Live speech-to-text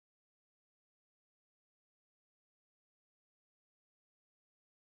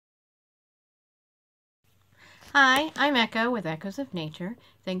Hi, I'm Echo with Echoes of Nature.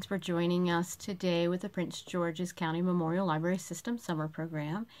 Thanks for joining us today with the Prince George's County Memorial Library System Summer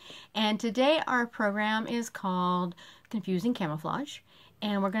Program. And today our program is called Confusing Camouflage.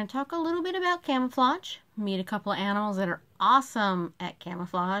 And we're going to talk a little bit about camouflage, meet a couple of animals that are awesome at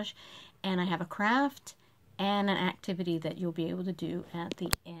camouflage, and I have a craft and an activity that you'll be able to do at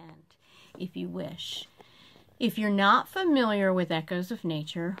the end if you wish. If you're not familiar with Echoes of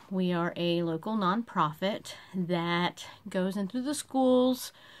Nature, we are a local nonprofit that goes into the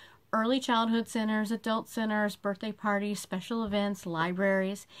schools, early childhood centers, adult centers, birthday parties, special events,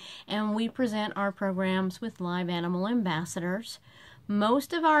 libraries, and we present our programs with live animal ambassadors.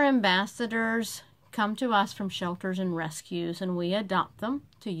 Most of our ambassadors come to us from shelters and rescues, and we adopt them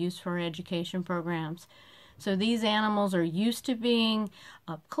to use for education programs. So these animals are used to being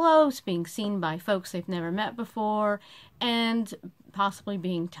up close, being seen by folks they've never met before, and possibly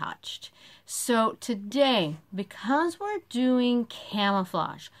being touched. So today, because we're doing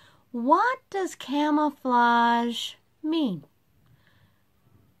camouflage, what does camouflage mean?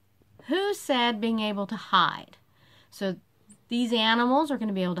 Who said being able to hide? So these animals are going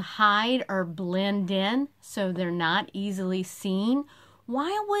to be able to hide or blend in so they're not easily seen.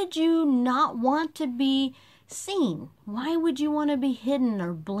 Why would you not want to be seen? Why would you want to be hidden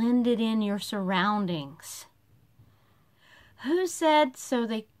or blended in your surroundings? Who said so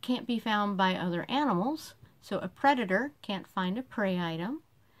they can't be found by other animals? So a predator can't find a prey item.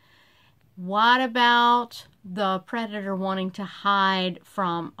 What about the predator wanting to hide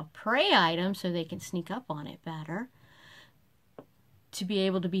from a prey item so they can sneak up on it better? To be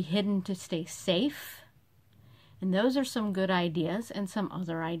able to be hidden to stay safe. And those are some good ideas, and some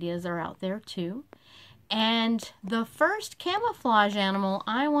other ideas are out there too. And the first camouflage animal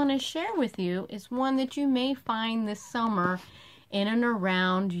I want to share with you is one that you may find this summer in and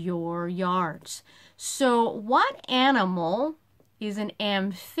around your yards. So what animal is an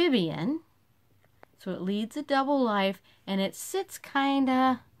amphibian? So it leads a double life, and it sits kind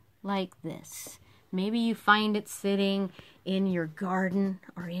of like this. Maybe you find it sitting in your garden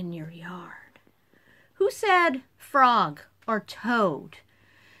or in your yard. Who said frog or toad?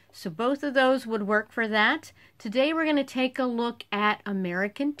 So both of those would work for that. Today we're going to take a look at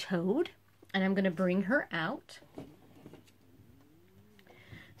American toad, and I'm going to bring her out.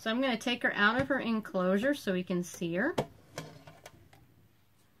 So I'm going to take her out of her enclosure so we can see her.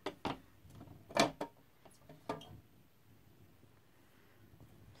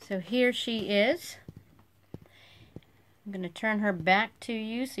 So here she is. I'm going to turn her back to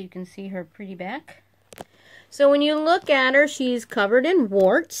you so you can see her pretty back. So when you look at her, she's covered in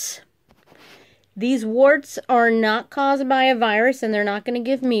warts. These warts are not caused by a virus, and they're not going to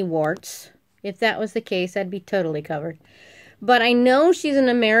give me warts. If that was the case, I'd be totally covered. But I know she's an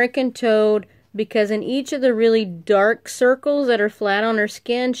American toad because in each of the really dark circles that are flat on her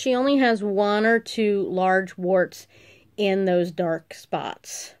skin, she only has 1 or 2 large warts in those dark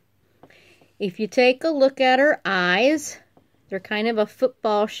spots. If you take a look at her eyes, they're kind of a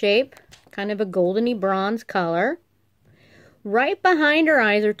football shape. Kind of a goldeny bronze color. Right behind her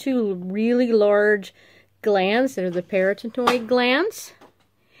eyes are 2 really large glands. They're the parotenoid glands.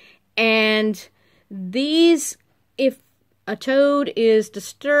 And these, if a toad is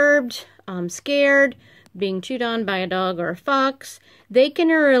disturbed, scared, being chewed on by a dog or a fox, they can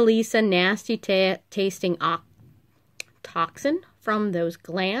release a nasty tasting toxin from those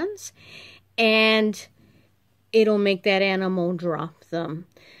glands, and it'll make that animal drop them.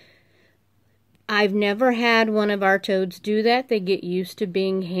 I've never had one of our toads do that. They get used to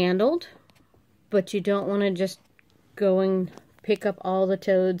being handled, but you don't want to just go and pick up all the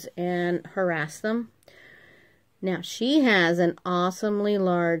toads and harass them. Now, she has an awesomely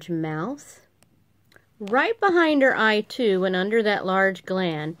large mouth. Right behind her eye, too, and under that large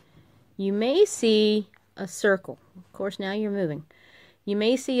gland, you may see a circle. Of course, now you're moving. You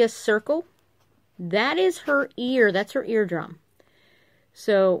may see a circle. That is her ear. That's her eardrum.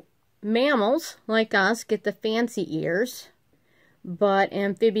 So mammals, like us, get the fancy ears, but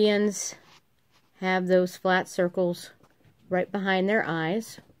amphibians have those flat circles right behind their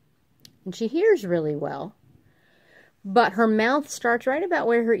eyes. And she hears really well. But her mouth starts right about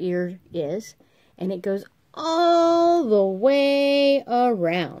where her ear is, and it goes all the way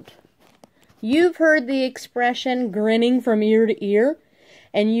around. You've heard the expression grinning from ear to ear.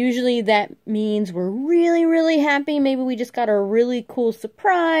 And usually that means we're really, really happy. Maybe we just got a really cool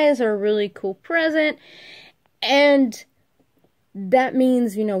surprise or a really cool present. And that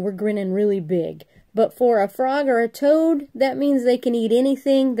means, you know, we're grinning really big. But for a frog or a toad, that means they can eat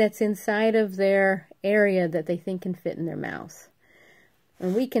anything that's inside of their area that they think can fit in their mouth.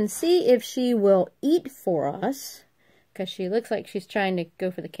 And we can see if she will eat for us, because she looks like she's trying to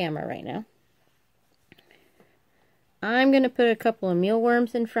go for the camera right now. I'm going to put a couple of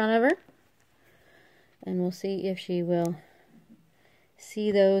mealworms in front of her, and we'll see if she will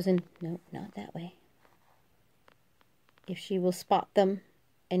see those and, no, not that way. If she will spot them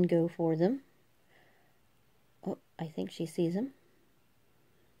and go for them. Oh, I think she sees them.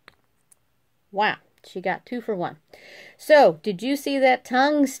 Wow, she got 2 for 1. So, did you see that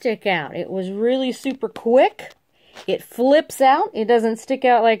tongue stick out? It was really super quick. It flips out. It doesn't stick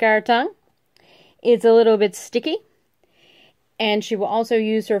out like our tongue. It's a little bit sticky. And she will also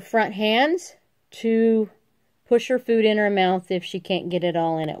use her front hands to push her food in her mouth if she can't get it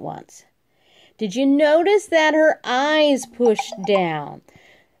all in at once. Did you notice that her eyes pushed down?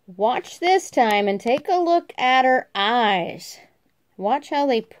 Watch this time and take a look at her eyes. Watch how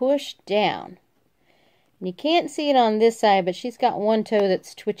they push down. You can't see it on this side, but she's got one toe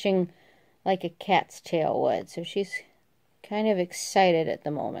that's twitching like a cat's tail would. So she's kind of excited at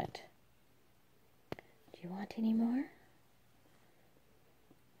the moment. Do you want any more?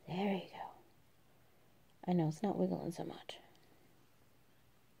 There you go. I know, it's not wiggling so much.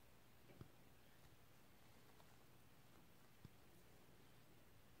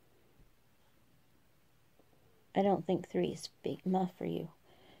 I don't think 3 is big enough for you.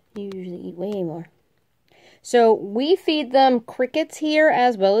 You usually eat way more. So we feed them crickets here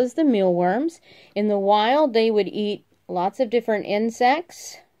as well as the mealworms. In the wild, they would eat lots of different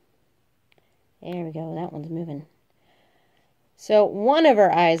insects. There we go. That one's moving. So one of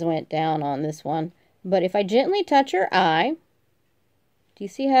her eyes went down on this one. But if I gently touch her eye, do you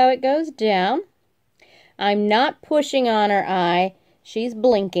see how it goes down? I'm not pushing on her eye. She's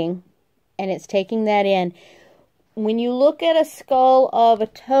blinking, and it's taking that in. When you look at a skull of a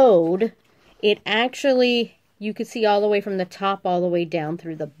toad, it actually, you can see all the way from the top all the way down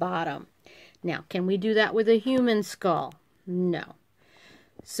through the bottom. Now, can we do that with a human skull? No.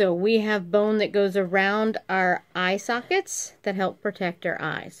 So we have bone that goes around our eye sockets that help protect our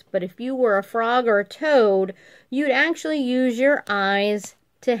eyes. But if you were a frog or a toad, you'd actually use your eyes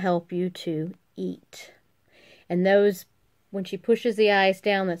to help you to eat. And those, when she pushes the eyes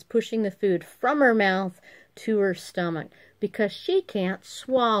down, that's pushing the food from her mouth to her stomach because she can't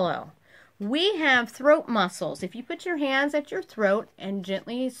swallow. We have throat muscles. If you put your hands at your throat and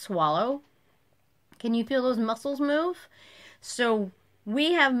gently swallow, can you feel those muscles move? So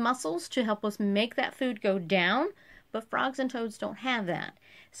we have muscles to help us make that food go down, but frogs and toads don't have that.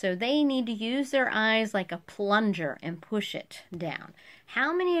 So they need to use their eyes like a plunger and push it down.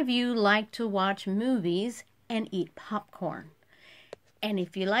 How many of you like to watch movies and eat popcorn? And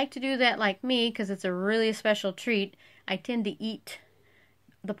if you like to do that like me, because it's a really special treat, I tend to eat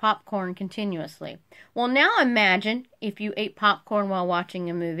the popcorn continuously. Well, now imagine if you ate popcorn while watching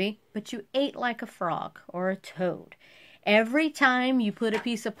a movie, but you ate like a frog or a toad. Every time you put a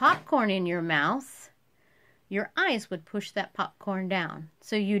piece of popcorn in your mouth, your eyes would push that popcorn down.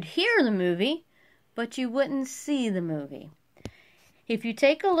 So you'd hear the movie, but you wouldn't see the movie. If you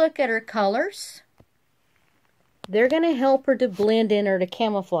take a look at her colors, they're going to help her to blend in or to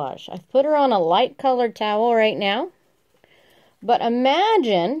camouflage. I've put her on a light colored towel right now. But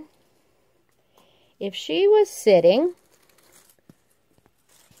imagine if she was sitting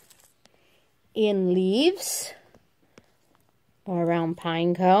in leaves or around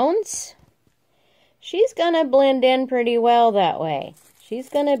pine cones. She's going to blend in pretty well that way. She's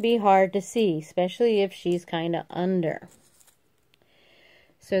going to be hard to see, especially if she's kind of under.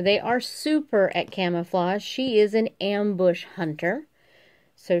 So they are super at camouflage. She is an ambush hunter.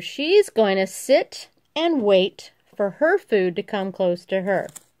 So she's going to sit and wait for her food to come close to her.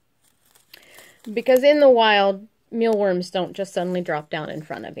 Because in the wild, mealworms don't just suddenly drop down in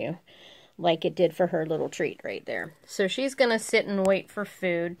front of you like it did for her little treat right there. So she's going to sit and wait for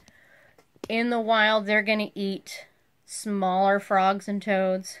food. In the wild, they're going to eat smaller frogs and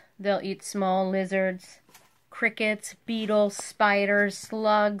toads. They'll eat small lizards, crickets, beetles, spiders,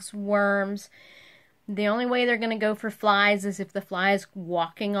 slugs, worms. The only way they're going to go for flies is if the fly is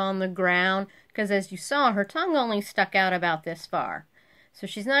walking on the ground, because as you saw, her tongue only stuck out about this far. So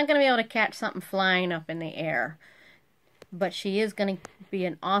she's not going to be able to catch something flying up in the air. But she is going to be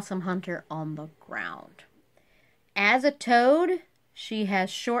an awesome hunter on the ground. As a toad, she has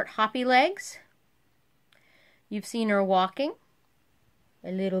short hoppy legs. You've seen her walking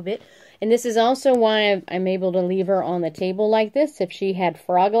a little bit. And this is also why I'm able to leave her on the table like this. If she had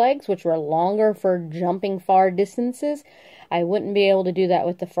frog legs, which were longer for jumping far distances, I wouldn't be able to do that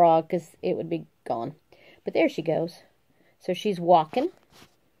with the frog because it would be gone. But there she goes. So she's walking.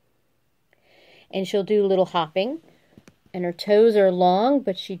 And she'll do a little hopping. And her toes are long,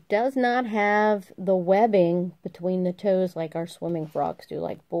 but she does not have the webbing between the toes like our swimming frogs do,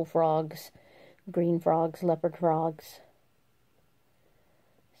 like bullfrogs, green frogs, leopard frogs.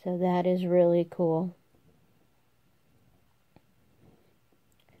 So that is really cool.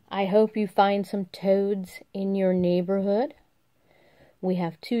 I hope you find some toads in your neighborhood. We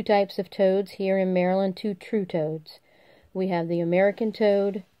have two types of toads here in Maryland, two true toads. We have the American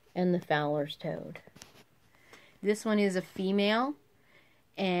toad and the Fowler's toad. This one is a female,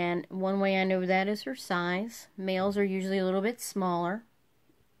 and one way I know that is her size. Males are usually a little bit smaller,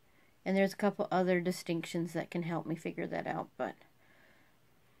 and there's a couple other distinctions that can help me figure that out, but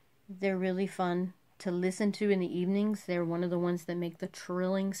they're really fun to listen to in the evenings. They're one of the ones that make the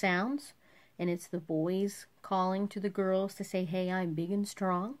trilling sounds, and it's the boys calling to the girls to say, hey, I'm big and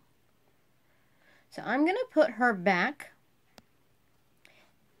strong. So I'm going to put her back,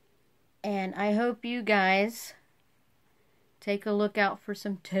 and I hope you guys take a look out for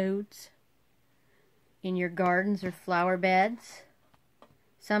some toads in your gardens or flower beds.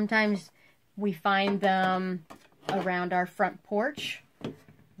 Sometimes we find them around our front porch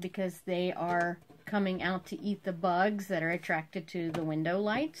because they are coming out to eat the bugs that are attracted to the window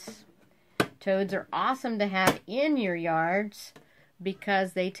lights. Toads are awesome to have in your yards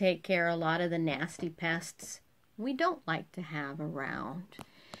because they take care of a lot of the nasty pests we don't like to have around.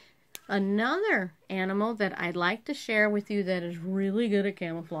 Another animal that I'd like to share with you that is really good at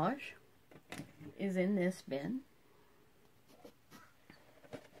camouflage is in this bin.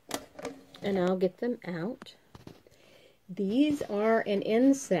 And I'll get them out. These are an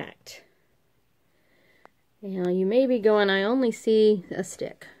insect. Now you may be going, I only see a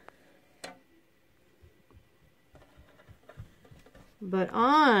stick. But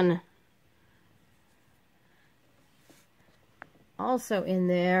also in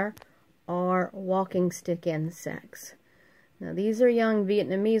there are walking stick insects. Now these are young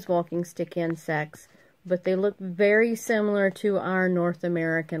Vietnamese walking stick insects, but they look very similar to our North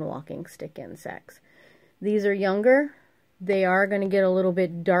American walking stick insects. These are younger. They are going to get a little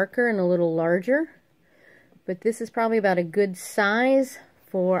bit darker and a little larger, but this is probably about a good size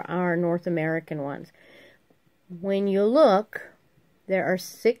for our North American ones. When you look, there are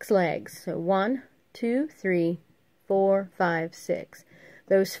 6 legs. So 1, 2, 3, 4, 5, 6.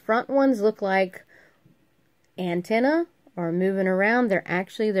 Those front ones look like antenna or moving around. They're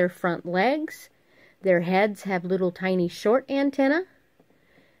actually their front legs. Their heads have little tiny short antenna.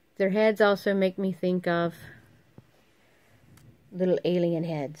 Their heads also make me think of little alien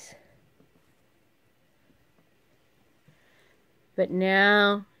heads. But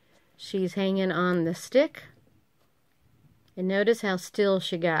now she's hanging on the stick. And notice how still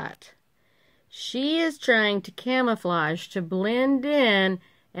she got. She is trying to camouflage, to blend in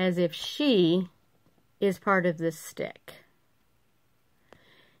as if she is part of this stick.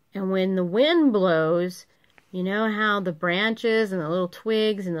 And when the wind blows, you know how the branches and the little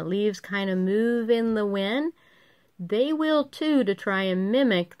twigs and the leaves kind of move in the wind? They will too, to try and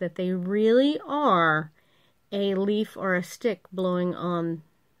mimic that they really are a leaf or a stick blowing on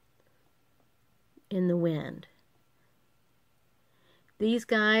in the wind. These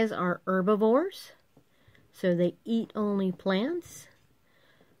guys are herbivores, so they eat only plants.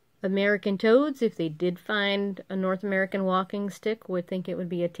 American toads, if they did find a North American walking stick, would think it would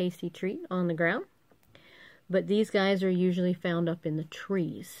be a tasty treat on the ground. But these guys are usually found up in the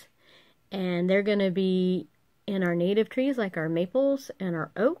trees. And they're going to be in our native trees, like our maples and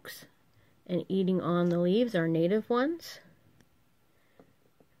our oaks, and eating on the leaves, our native ones.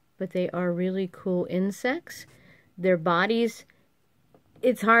 But they are really cool insects. Their bodies,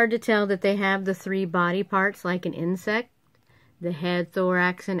 it's hard to tell that they have the 3 body parts like an insect. The head,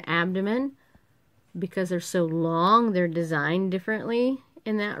 thorax, and abdomen. Because they're so long, they're designed differently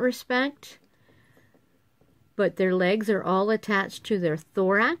in that respect. But their legs are all attached to their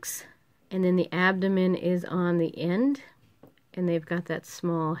thorax. And then the abdomen is on the end. And they've got that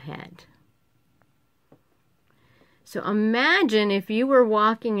small head. So imagine if you were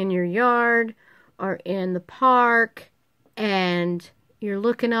walking in your yard or in the park and you're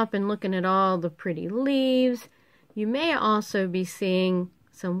looking up and looking at all the pretty leaves. You may also be seeing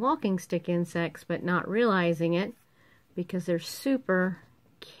some walking stick insects, but not realizing it because they're super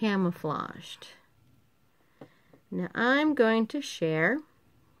camouflaged. Now I'm going to share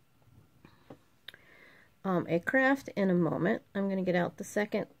a craft in a moment. I'm going to get out the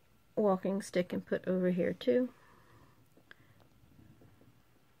second walking stick and put over here too.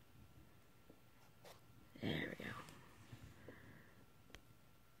 There we go.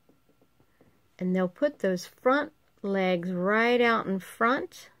 And they'll put those front legs right out in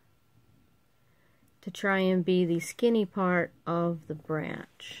front. to try and be the skinny part of the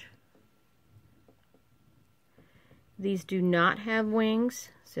branch. These do not have wings,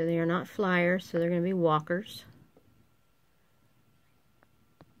 so they are not flyers, so they're going to be walkers.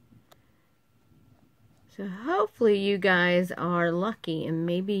 So hopefully you guys are lucky and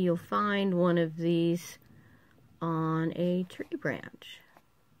maybe you'll find one of these on a tree branch.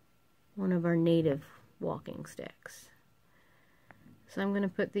 One of our native walking sticks. So I'm going to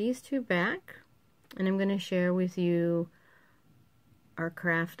put these two back and I'm going to share with you our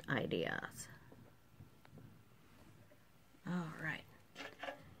craft ideas. Alright.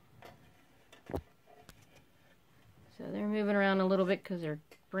 So they're moving around a little bit because their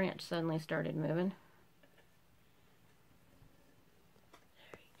branch suddenly started moving.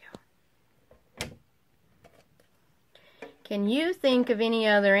 Can you think of any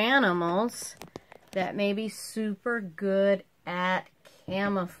other animals that may be super good at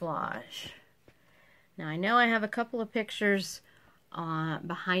camouflage? Now I know I have a couple of pictures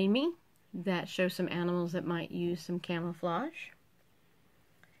behind me that show some animals that might use some camouflage.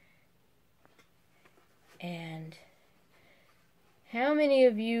 And how many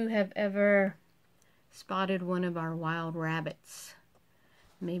of you have ever spotted one of our wild rabbits?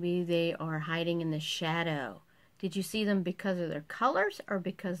 Maybe they are hiding in the shadow. Did you see them because of their colors or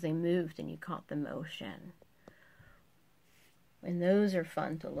because they moved and you caught the motion? And those are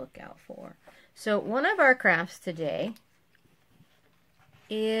fun to look out for. So one of our crafts today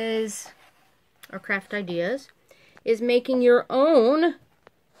is, our craft ideas, is making your own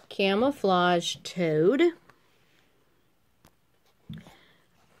camouflage toad.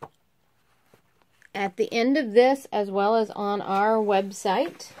 At the end of this, as well as on our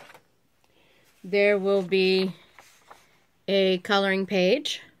website, there will be a coloring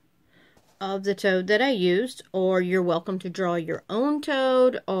page of the toad that I used, or you're welcome to draw your own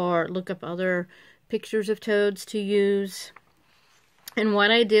toad or look up other pictures of toads to use. And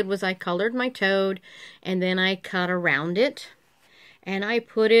what I did was I colored my toad and then I cut around it and I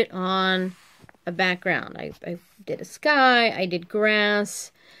put it on a background. I did a sky, I did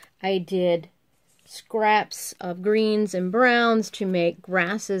grass, I did scraps of greens and browns to make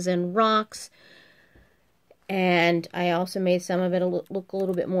grasses and rocks. And I also made some of it look a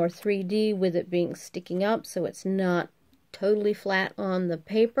little bit more 3D with it being sticking up so it's not totally flat on the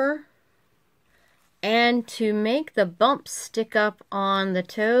paper. And to make the bumps stick up on the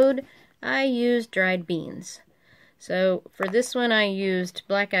toad, I used dried beans. So for this one I used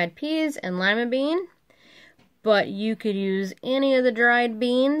black-eyed peas and lima bean, but you could use any of the dried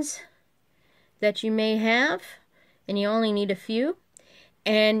beans that you may have, and you only need a few.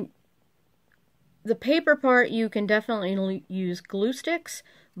 And the paper part, you can definitely use glue sticks,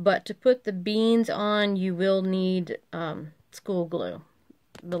 but to put the beans on, you will need school glue,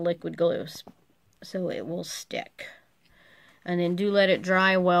 the liquid glue, so it will stick. And then do let it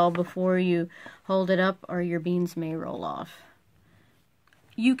dry well before you hold it up, or your beans may roll off.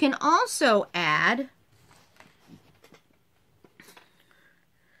 You can also add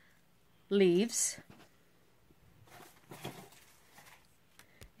leaves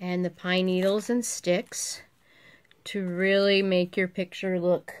and the pine needles and sticks to really make your picture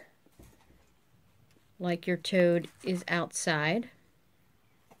look like your toad is outside.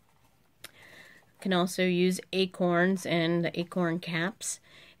 You can also use acorns and the acorn caps,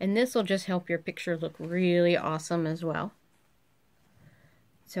 and this will just help your picture look really awesome as well.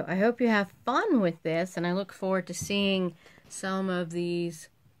 So I hope you have fun with this, and I look forward to seeing some of these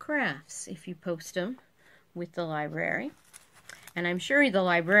crafts if you post them with the library. And I'm sure the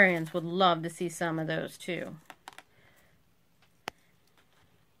librarians would love to see some of those too.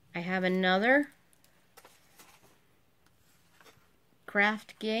 I have another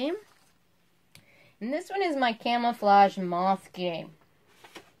craft game. And this one is my camouflage moth game.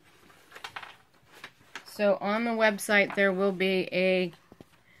 So on the website there will be a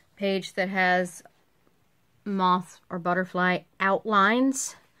page that has moth or butterfly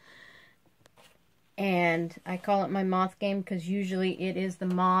outlines. And I call it my moth game because usually it is the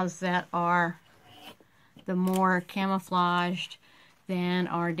moths that are the more camouflaged than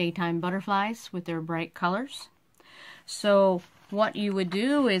our daytime butterflies with their bright colors. So what you would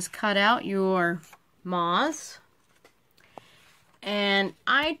do is cut out your moths, and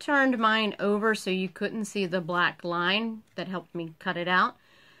I turned mine over so you couldn't see the black line that helped me cut it out,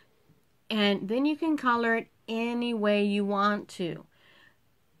 and then you can color it any way you want to.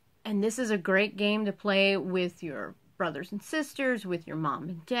 And this is a great game to play with your brothers and sisters, with your mom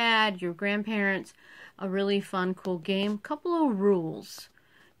and dad, your grandparents. A really fun, cool game. Couple of rules.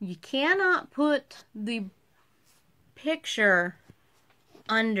 You cannot put the picture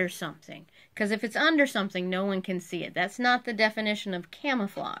under something. Because if it's under something, no one can see it. That's not the definition of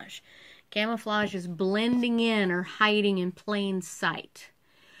camouflage. Camouflage is blending in or hiding in plain sight.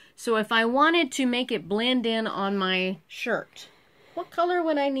 So if I wanted to make it blend in on my shirt, what color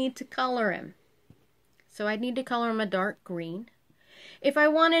would I need to color him? So I'd need to color him a dark green. If I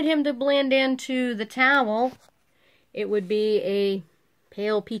wanted him to blend into the towel, it would be a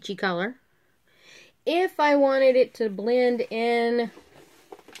pale peachy color. If I wanted it to blend in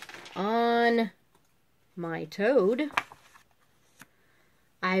on my toad,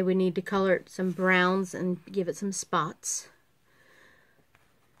 I would need to color it some browns and give it some spots.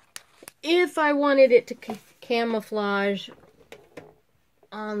 If I wanted it to camouflage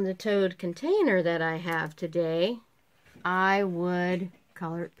on the toad container that I have today, I would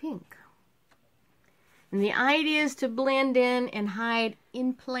color it pink. And the idea is to blend in and hide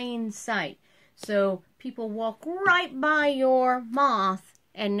in plain sight. So people walk right by your moth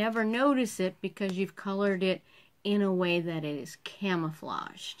and never notice it because you've colored it in a way that it is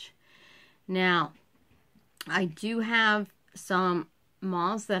camouflaged. Now, I do have some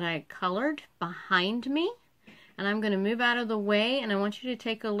moths that I colored behind me, and I'm going to move out of the way, and I want you to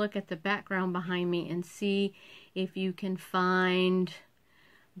take a look at the background behind me and see if you can find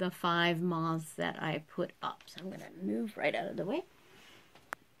the 5 moths that I put up. So I'm going to move right out of the way.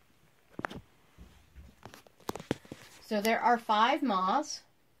 So there are 5 moths.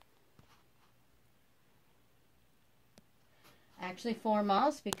 Actually 4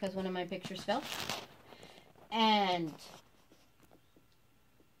 moths because one of my pictures fell. And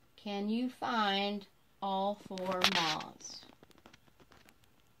can you find all 4 moths?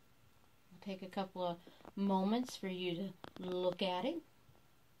 I'll take a couple of moments for you to look at it.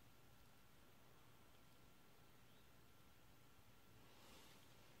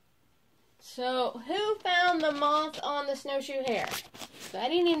 So, who found the moth on the snowshoe hare? So I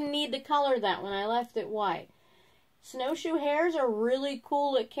didn't even need to color that one. I left it white. Snowshoe hares are really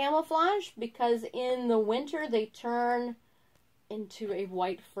cool at camouflage because in the winter they turn into a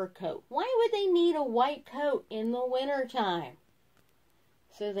white fur coat. Why would they need a white coat in the winter time?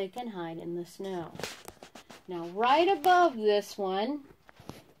 So they can hide in the snow. Now, right above this one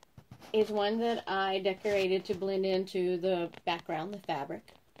is one that I decorated to blend into the background, the fabric.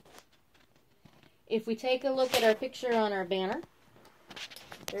 If we take a look at our picture on our banner,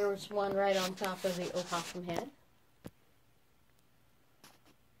 there was one right on top of the opossum head.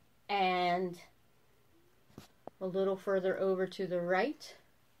 And a little further over to the right,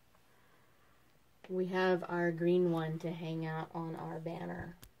 we have our green one to hang out on our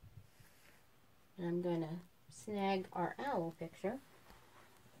banner. And I'm going to snag our owl picture.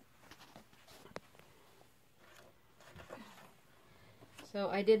 So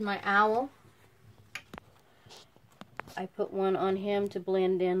I did my owl. I put one on him to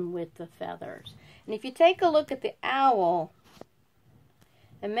blend in with the feathers. And if you take a look at the owl,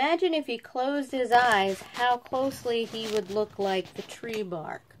 imagine if he closed his eyes, how closely he would look like the tree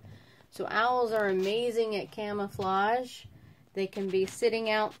bark. So owls are amazing at camouflage. They can be sitting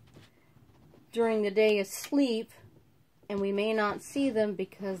out during the day asleep, and we may not see them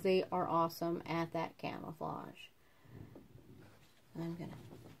because they are awesome at that camouflage.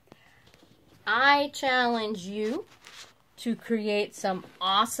 I challenge you to create some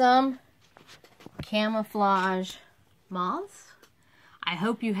awesome camouflage moths. I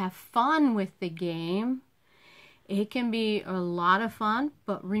hope you have fun with the game. It can be a lot of fun,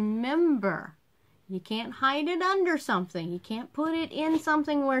 but remember, you can't hide it under something. You can't put it in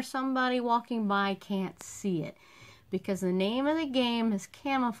something where somebody walking by can't see it, because the name of the game is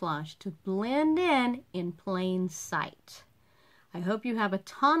camouflage, to blend in plain sight. I hope you have a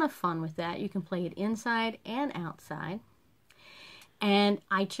ton of fun with that. You can play it inside and outside. And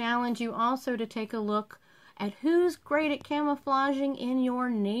I challenge you also to take a look at who's great at camouflaging in your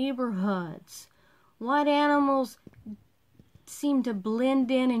neighborhoods. What animals seem to blend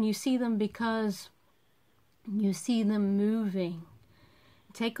in and you see them because you see them moving.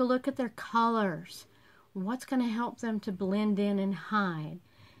 Take a look at their colors. What's going to help them to blend in and hide?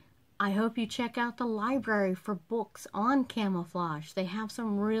 I hope you check out the library for books on camouflage. They have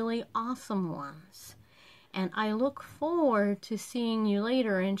some really awesome ones. And I look forward to seeing you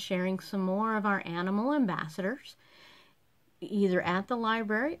later and sharing some more of our animal ambassadors, either at the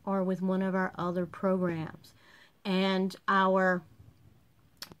library or with one of our other programs. And our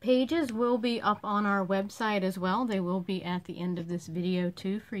pages will be up on our website as well. They will be at the end of this video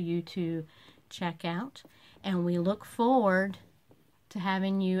too for you to check out. And we look forward to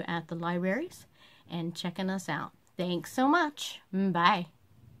having you at the libraries and checking us out. Thanks so much. Bye.